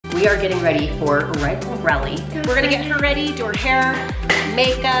we are getting ready for Renthlei. We're gonna get her ready, do her hair,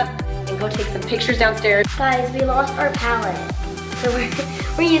 makeup, and go take some pictures downstairs. Guys, we lost our palette. So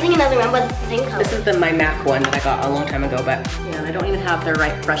we're using another one, but it's the same color. This is my MAC one that I got a long time ago, but yeah, I don't even have the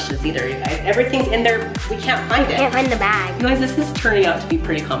right brushes either, you guys. Everything's in there, we can't find it. Can't find the bag. You guys, this is turning out to be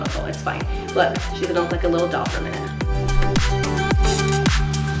pretty comical, it's fine. Look, she's gonna look like a little doll for a minute.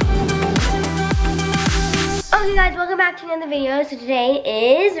 Okay guys, welcome back to another video. So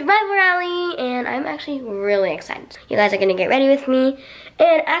today is Rival Rally and I'm actually really excited. You guys are gonna get ready with me.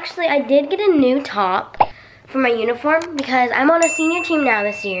 And actually I did get a new top for my uniform because I'm on a senior team now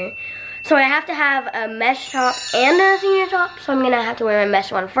this year. So I have to have a mesh top and a senior top. So I'm gonna have to wear my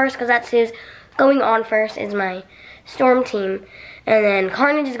mesh one first because that's his going on first is my storm team. And then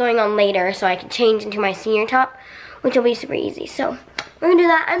Carnage is going on later so I can change into my senior top, which will be super easy. So we're gonna do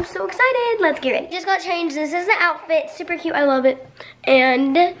that. I'm so excited. Let's get ready. Just got changed. This is the outfit. Super cute. I love it.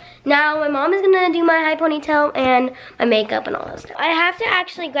 And now my mom is gonna do my high ponytail and my makeup and all that stuff. I have to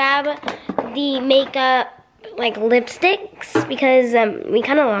actually grab the makeup like lipsticks because we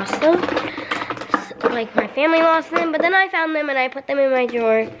kind of lost them. Like my family lost them, but then I found them and I put them in my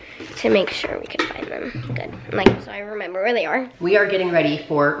drawer to make sure we could find them. Good. Like so I remember where they are. We are getting ready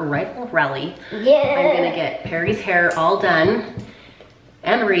for Renthlei. Yeah. I'm gonna get Perri's hair all done.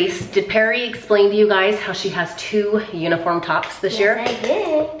 And Reese, did Perri explain to you guys how she has 2 uniform tops this year? Yes, I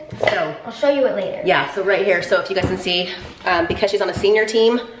did. So I'll show you it later. Yeah, so right here, so if you guys can see, because she's on a senior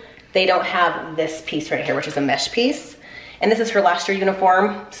team, they don't have this piece right here, which is a mesh piece. And this is her last year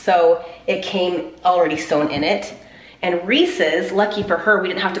uniform, so it came already sewn in it. And Reese's, lucky for her, we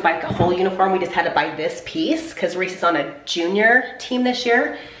didn't have to buy the whole uniform, we just had to buy this piece, because Reese is on a junior team this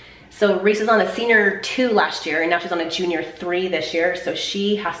year. So Reese is on a senior 2 last year, and now she's on a junior 3 this year, so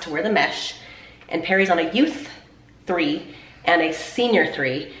she has to wear the mesh. And Perri's on a youth 3 and a senior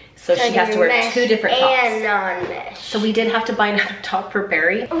 3, so she has to wear 2 different tops. And non-mesh. So we did have to buy another top for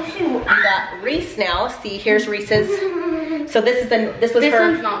Perri. Oh shoot. We got Reese now. See, here's Reese's. So this was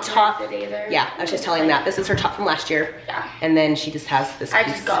her top. Either. Yeah, I was just telling that. This is her top from last year. Yeah. And then she just has this I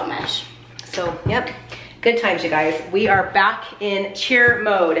piece. just got mesh. So, yep. Good times, you guys. We are back in cheer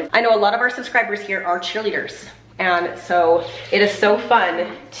mode. I know a lot of our subscribers here are cheerleaders. And so it is so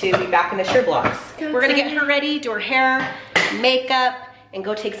fun to be back in the cheer blocks. We're gonna get her ready, do her hair, makeup, and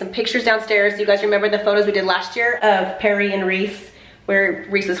go take some pictures downstairs. You guys remember the photos we did last year of Perri and Reese, where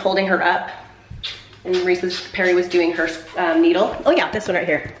Reese is holding her up and Perri was doing her needle. Oh yeah, this one right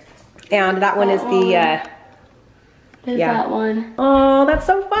here. And that one is the, that one. Oh, that's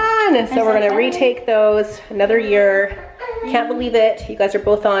so fun. So we're gonna retake those another year. Can't believe it. You guys are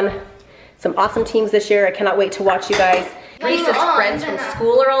both on some awesome teams this year. I cannot wait to watch you guys. Reese's friends from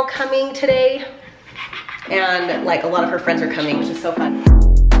school are all coming today. And like a lot of her friends are coming, which is so fun.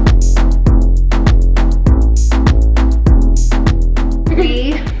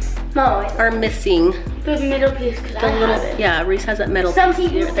 We are missing the middle piece because I have it. Yeah, Reese has that middle Some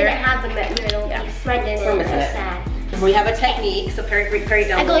piece. people didn't have the middle piece. Mine didn't. We're missing it. Sad. We have a technique, so Perri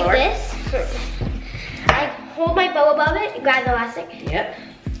down I the go lower. like this. I hold my bow above it, grab the elastic. Yep.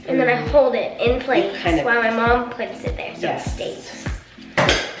 And then I hold it in place kind of, while my mom puts it there so yes. it stays.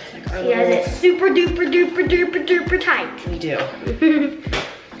 Like She has it super duper duper duper duper tight. We do.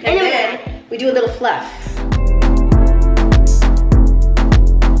 And then we do a little fluff.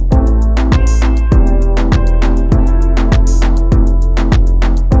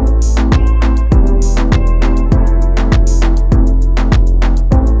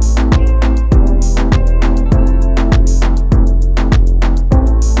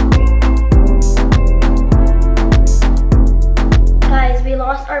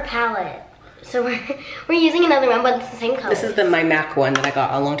 Palette. So we're using another one, but it's the same color. This is my MAC one that I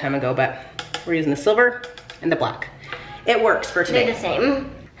got a long time ago, but we're using the silver and the black. It works for today. They're the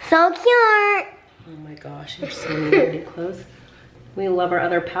same. So cute. Oh my gosh, you're so many clothes. We love our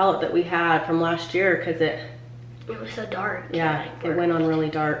other palette that we had from last year because it was so dark. Yeah, it went on really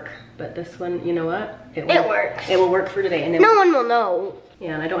dark. But this one, you know what? It works. It will work for today. And then no one will know.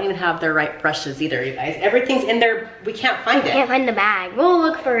 Yeah, and I don't even have the right brushes either, you guys. Everything's in there. We can't find it. Can't find the bag. We'll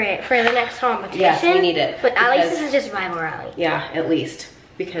look for it for the next competition. Yes, we need it. But at least this is just Rival Rally. Yeah, at least.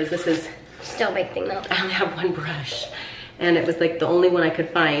 Because this is... Still a big thing though. I only have one brush. And it was like the only one I could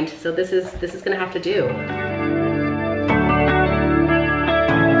find. So this is gonna have to do.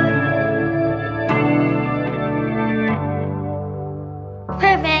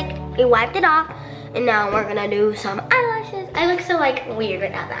 Perfect. We wiped it off. And now we're gonna do some eyelashes. I look so like weird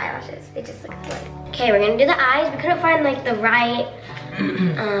without the eyelashes. It just looks like. Okay, we're gonna do the eyes. We couldn't find like the right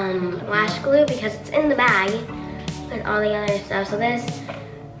lash glue because it's in the bag and all the other stuff. So this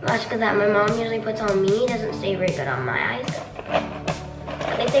lash that my mom usually puts on me doesn't stay very good on my eyes.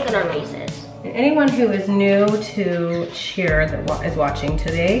 But they stay good on Reese's. Anyone who is new to cheer that is watching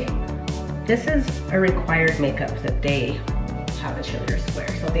today, this is a required makeup that they have the cheerleaders wear.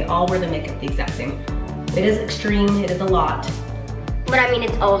 So they all wear the makeup the exact same. It is extreme, it is a lot. But I mean,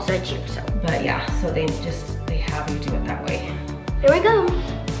 it's also cheap, so. But yeah, so they have you do it that way. Here we go.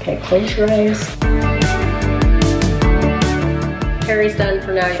 Okay, close your eyes. Perri's done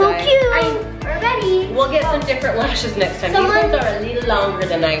for now, you So guys. cute. We're ready. We'll get some different lashes next time. These ones are a little longer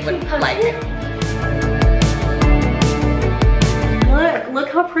than I would like. Look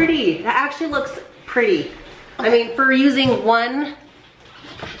how pretty. That actually looks pretty. I mean, for using one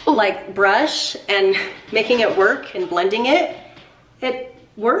like brush and making it work and blending it, it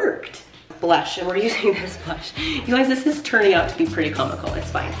worked. Blush, and we're using this blush. You guys, this is turning out to be pretty comical.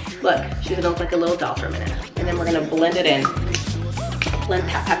 It's fine. Look, she's gonna look like a little doll for a minute. And then we're gonna blend it in. Blend,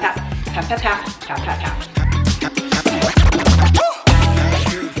 tap, tap, tap, tap, tap, tap, tap, tap, tap.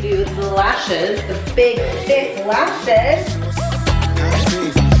 Do the lashes, the big, thick lashes.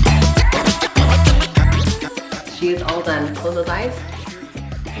 She is all done. Close those eyes.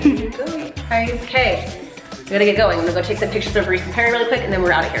 There you go, guys. Okay, we gotta get going. I'm gonna go take some pictures of Reese and Perri really quick, and then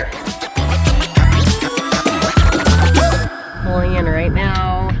we're out of here. Pulling in right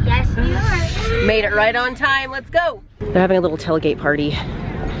now. Yes, you are. Made it right on time. Let's go. They're having a little tailgate party.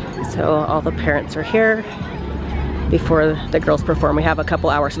 So all the parents are here before the girls perform. We have a couple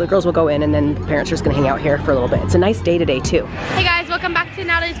hours, so the girls will go in and then the parents are just gonna hang out here for a little bit. It's a nice day today too. Hey guys, welcome back to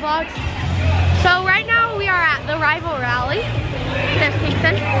Natalie's Vlogs. So right now we are at the rival rally. There's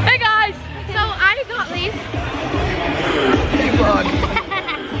Kingston. Hey guys! So I got these. Big vlog.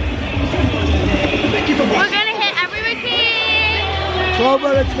 We're gonna hit every routine. 12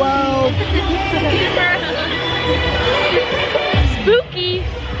 out of 12. Spooky.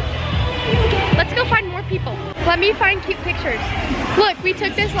 Let's go find more people. Let me find cute pictures. Look, we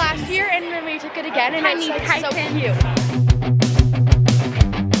took this last year and then we took it again and it's like so cute.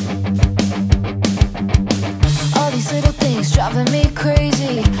 All these little things driving me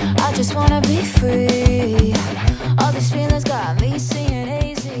crazy. I just wanna be free. All these feelings got me seeing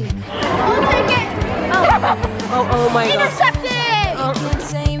hazy. We'll take it. Oh my god. Intercepted. You can't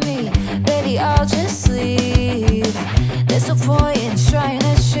save me, baby, I'll just leave. There's no point in trying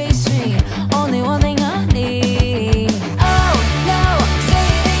to chase me. Only one thing I need. Oh no, say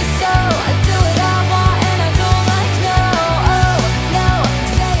it ain't so. I do what I want and I don't like no. Oh no,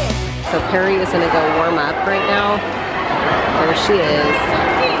 say it. So Perri is gonna go warm up right now. There she is.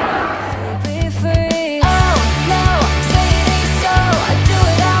 Be free. Oh no, say it ain't so. I do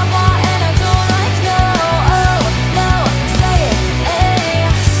what I want and I don't like no. Oh no, say it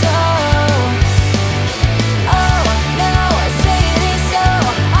ain't so. Oh no, say it ain't so.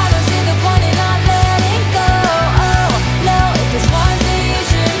 I don't see the point in not letting go. Oh no, if there's one thing you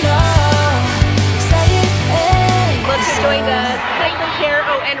should know, say it ain't Let's so. enjoy the playroom here.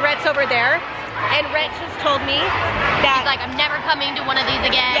 Oh, and Rhett's over there. And Rhett just told me that He's like, I'm never coming to one of these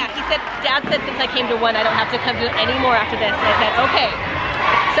again. yeah, he said, Dad said since I came to one, I don't have to come to any more after this. And I said, okay.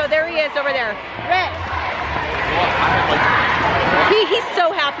 So there he is over there. Rhett. He's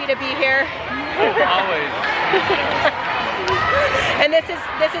so happy to be here. Always. And this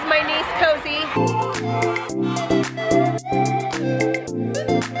is my niece, Cozy.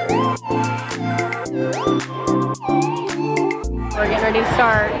 We're getting ready to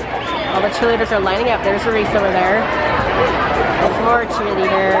start. All the cheerleaders are lining up. There's Reese over there. There's more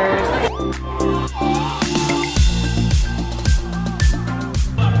cheerleaders.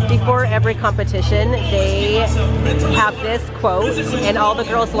 Before every competition, they have this quote, and all the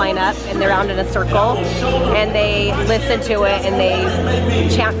girls line up and they're around in a circle, and they listen to it and they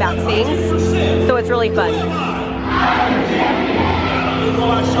chant back things. So it's really fun.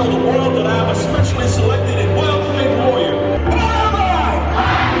 I show the world that I am a specially selected and well-trained warrior.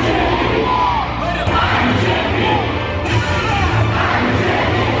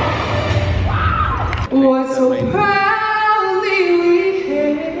 What so proudly we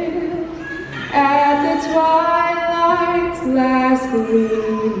hailed at the twilight's last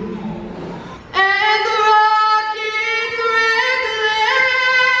gleam, and the rocket's red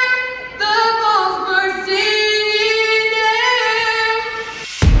glare, the balls bursting in air.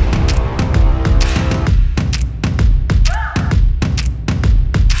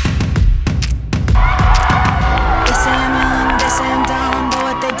 They say I'm young, they say I'm dumb, but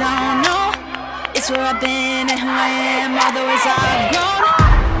what they don't know, it's where I've been and who I am, all the ways I've grown.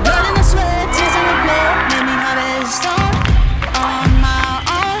 Blood in the sweat, tears in the blood, made me hard as stone. On my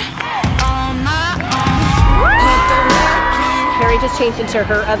own, on my own. Put the work in. Perri just changed into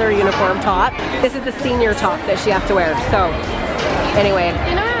her other uniform top. This is the senior top that she has to wear. So anyway,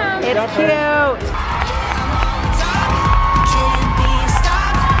 it's cute.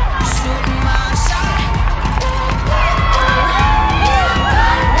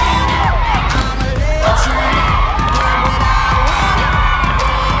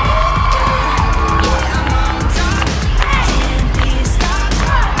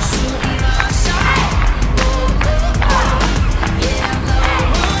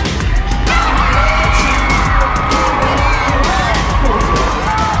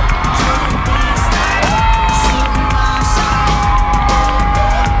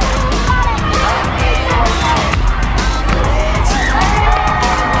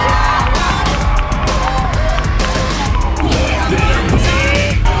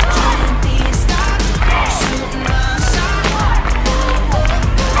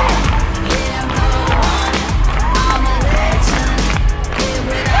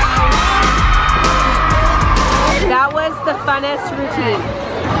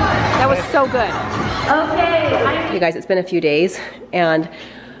 So good. Okay. Hey guys, it's been a few days and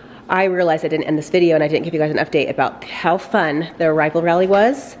I realized I didn't end this video and I didn't give you guys an update about how fun the arrival rally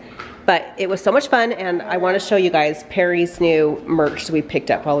was. But it was so much fun and I want to show you guys Perri's new merch we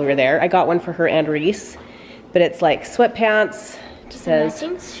picked up while we were there. I got one for her and Reese, but it's like sweatpants. It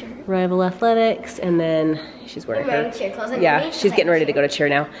says Rival Athletics, and then she's wearing her. Yeah, she's getting ready to go to cheer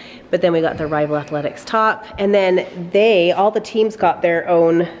now. But then we got the Rival Athletics top, and then all the teams got their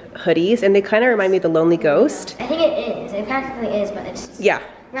own hoodies, and they kind of remind me of the Lonely Ghost. I think it is. It practically is, but it's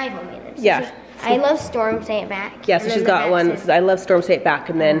Rival made it. So yeah. I love Storm, say it back. Yeah, so she's got one that says I love Storm, say it back,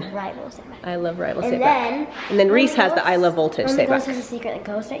 and then Rival, say it back. I love Rival, say it back. And then Reese has the I love Voltage, say it back. Ghost has a secret that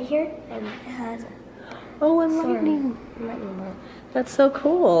goes right here, and it has lightning. That's so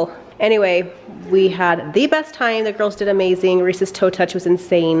cool. Anyway, we had the best time. The girls did amazing. Reese's toe touch was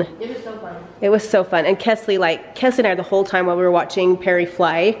insane. It was so fun. It was so fun. And Kesley and I the whole time while we were watching Perri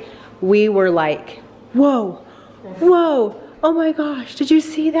fly, we were like, whoa, whoa, oh my gosh, did you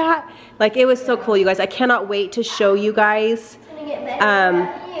see that? Like, it was so cool, you guys. I cannot wait to show you guys.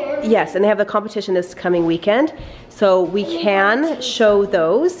 Yes, and they have the competition this coming weekend. So we can show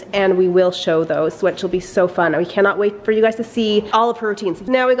those, and we will show those, which will be so fun. We cannot wait for you guys to see all of her routines.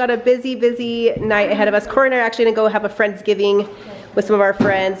 Now we got a busy, busy night ahead of us. Corey and I are actually gonna go have a Friendsgiving with some of our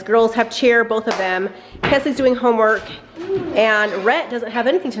friends. Girls have cheer, both of them. Kesley's doing homework, and Rhett doesn't have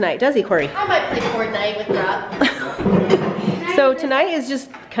anything tonight, does he, Corey? I might play Fortnite with Rhett. So tonight is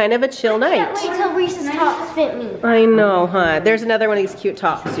just kind of a chill night. I can't wait till Reese's tops fit me. I know, huh? There's another one of these cute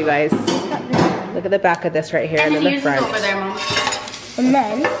tops, you guys. Look at the back of this right here, and then the front. Over there, Mom. And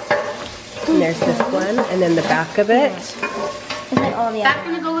then there's this one, and then the back of it. And then all the That's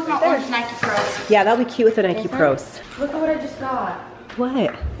gonna go with my orange Nike Pros. Yeah, that'll be cute with the Nike Pros. Look at what I just got. What?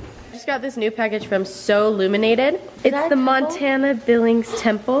 I just got this new package from So Illuminated. It's the Montana Billings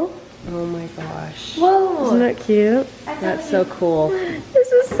Temple. Oh my gosh. Whoa. Isn't that cute? That's so cool.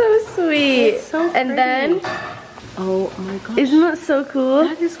 This is so sweet. It's so pretty. And then, oh my gosh. Isn't that so cool?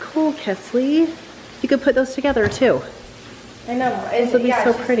 That is cool, Kesley. You could put those together too. I know. This would be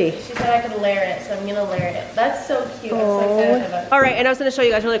so pretty. She said I could layer it, so I'm gonna layer it. That's so cute. I'm so excited about it. All right, and I was gonna show you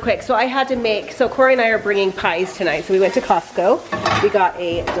guys really quick. So I had to make, so Corey and I are bringing pies tonight. So we went to Costco. We got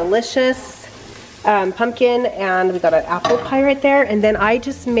a delicious pumpkin, and we got an apple pie right there. And then I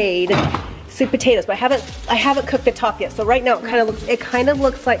just made sweet potatoes, but I haven't cooked the top yet. So right now it kind of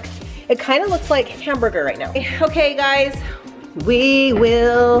looks like hamburger right now. Okay, guys, we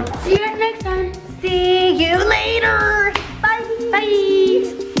will see you guys next time. See you later.